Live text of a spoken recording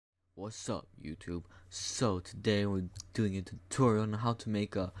What's up, YouTube? So today we're doing a tutorial on how to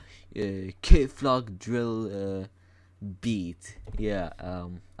make a kit flock drill beat. Yeah,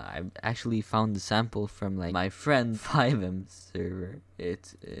 I actually found the sample from like my friend 5M server.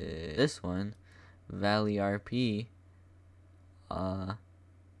 It's this one, Valley RP. Yeah,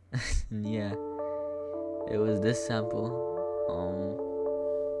 it was this sample.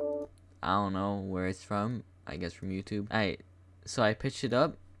 I don't know where it's from. I guess from YouTube. So I pitched it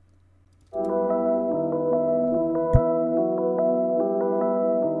up.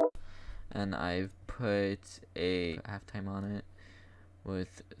 And I've put a halftime on it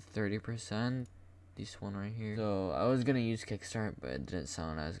with 30%. This one right here. So I was gonna use Kickstart, but it didn't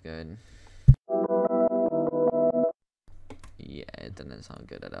sound as good. Yeah, it didn't sound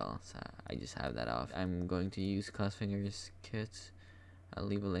good at all. So I just have that off. I'm going to use Crossfingers kits. I'll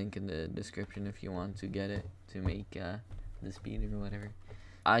leave a link in the description if you want to get it to make this beat or whatever.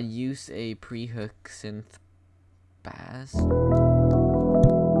 I use a pre-hook synth bass.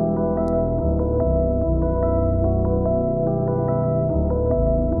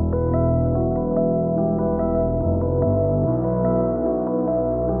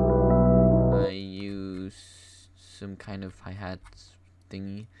 Some kind of hi-hat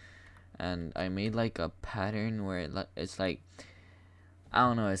thingy, and I made like a pattern where it's like, I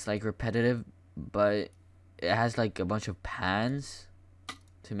don't know, it's like repetitive, but it has like a bunch of pans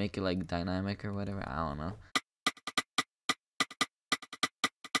to make it like dynamic or whatever. I don't know,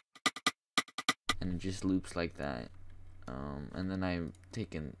 and it just loops like that. And then I've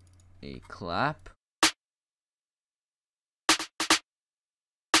taken a clap.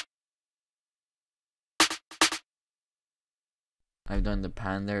 I've done the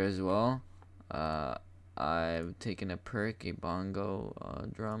pan there as well. I've taken a perk, a bongo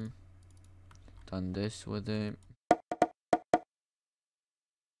drum, done this with it.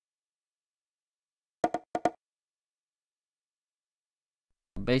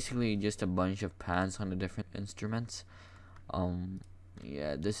 Basically just a bunch of pans on the different instruments.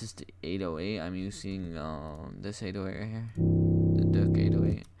 Yeah, this is the 808. I'm using this 808 right here, the Duck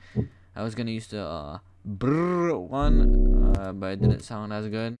 808. I was gonna use the brrr one, but it didn't sound as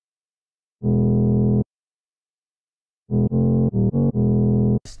good.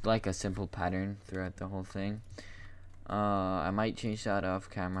 It's like a simple pattern throughout the whole thing. I might change that off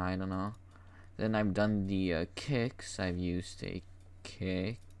camera, I don't know. Then I've done the kicks. I've used a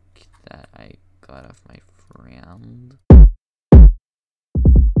kick that I got off my friend.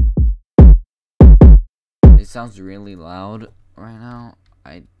 It sounds really loud right now.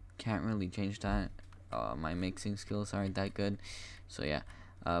 I can't really change that. My mixing skills aren't that good, so yeah.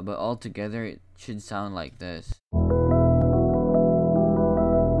 But all together it should sound like this.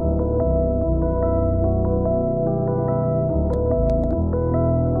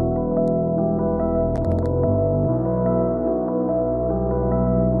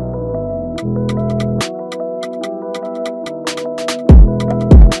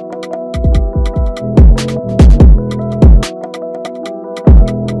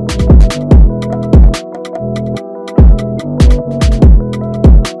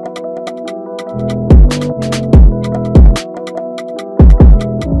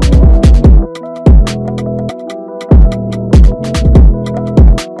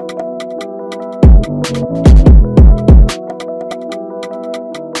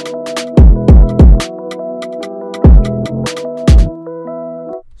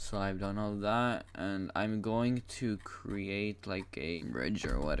 So I've done all that, and I'm going to create like a bridge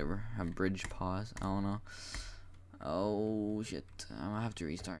or whatever, a bridge pause. I don't know. Oh shit, I'm gonna have to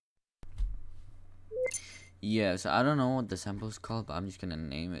restart. Yeah, so I don't know what the sample is called, but I'm just gonna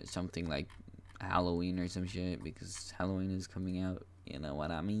name it something like Halloween or some shit, because Halloween is coming out, you know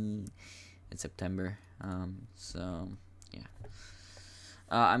what I mean, in September. So yeah,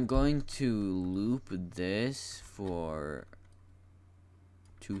 I'm going to loop this for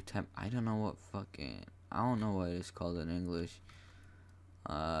I don't know what I don't know what it's called in English.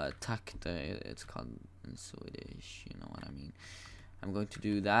 Takta, it's called in Swedish, you know what I mean. I'm going to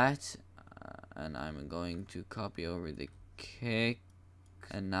do that, and I'm going to copy over the kick,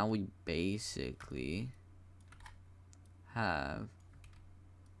 and now we basically have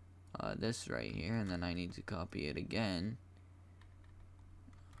this right here, and then I need to copy it again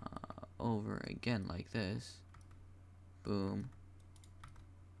over again like this. Boom.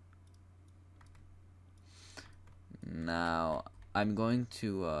 Now I'm going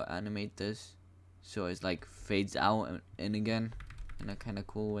to animate this so it's like fades out and in again in a kind of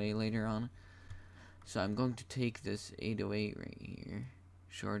cool way later on. So I'm going to take this 808 right here,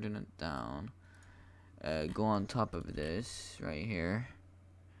 shorten it down, go on top of this right here,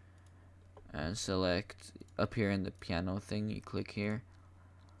 and select up here in the piano thing. You click here,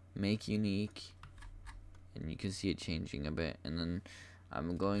 make unique, and you can see it changing a bit. And then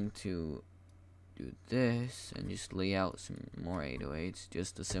I'm going to do this and just lay out some more 808s,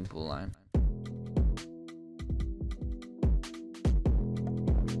 just a simple line.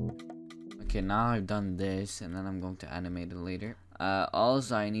 Okay, now I've done this, and then I'm going to animate it later.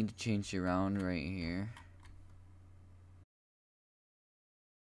 Also, I need to change around right here.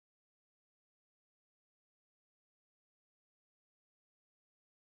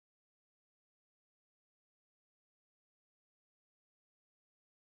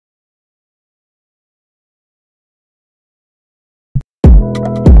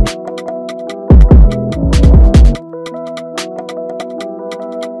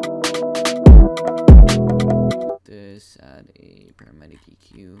 This, add a paramedic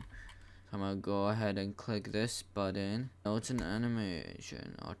EQ. So I'm gonna go ahead and click this button. Oh, it's an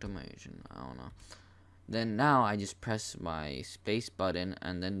automation. I don't know. Then now I just press my space button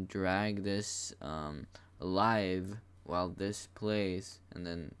and then drag this live while this plays, and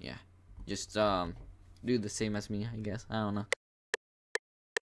then yeah, just do the same as me, I guess. I don't know.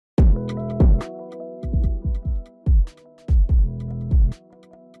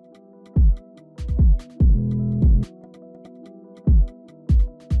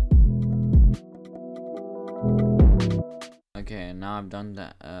 Okay, now I've done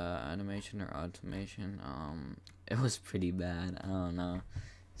the animation or automation. It was pretty bad. I don't know.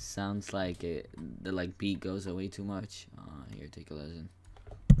 Sounds like the like beat goes away too much. Here, take a listen.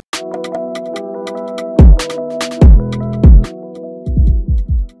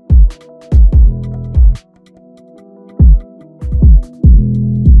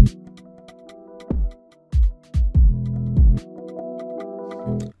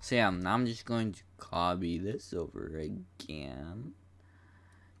 So yeah, now I'm just going to copy this over again.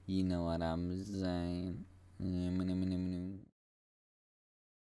 You know what I'm saying.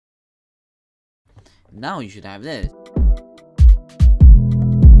 Now you should have this.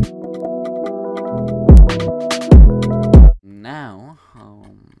 Now,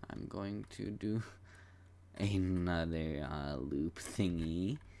 I'm going to do another loop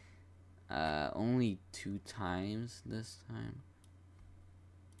thingy. Only 2 times this time.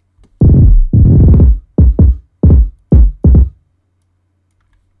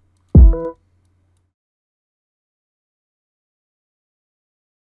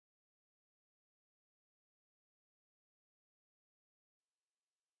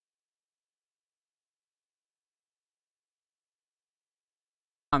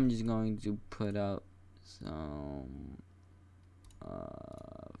 I'm just going to put out some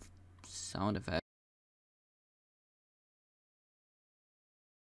sound effects.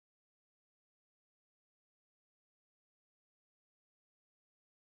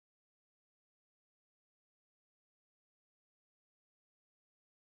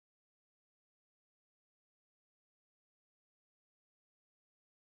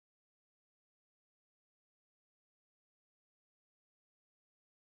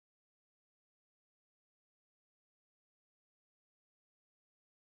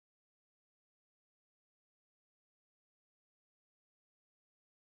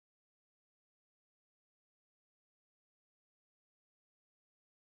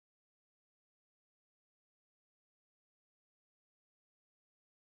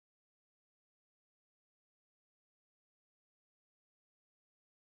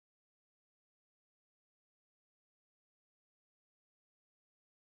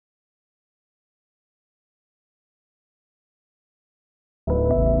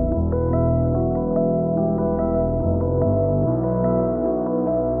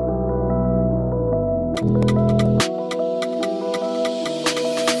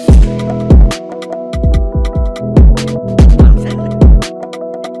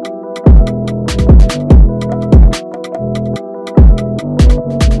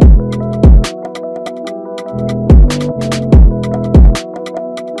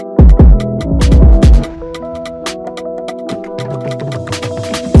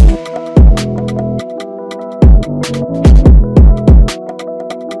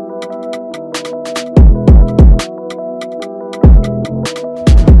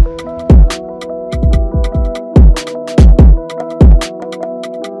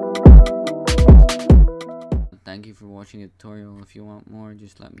 Thank you for watching the tutorial. If you want more,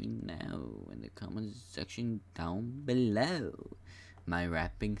 just let me know in the comments section down below. My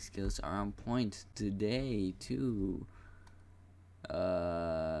rapping skills are on point today too.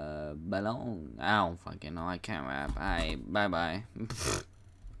 Balloon. I don't fucking know. I can't rap. Bye bye.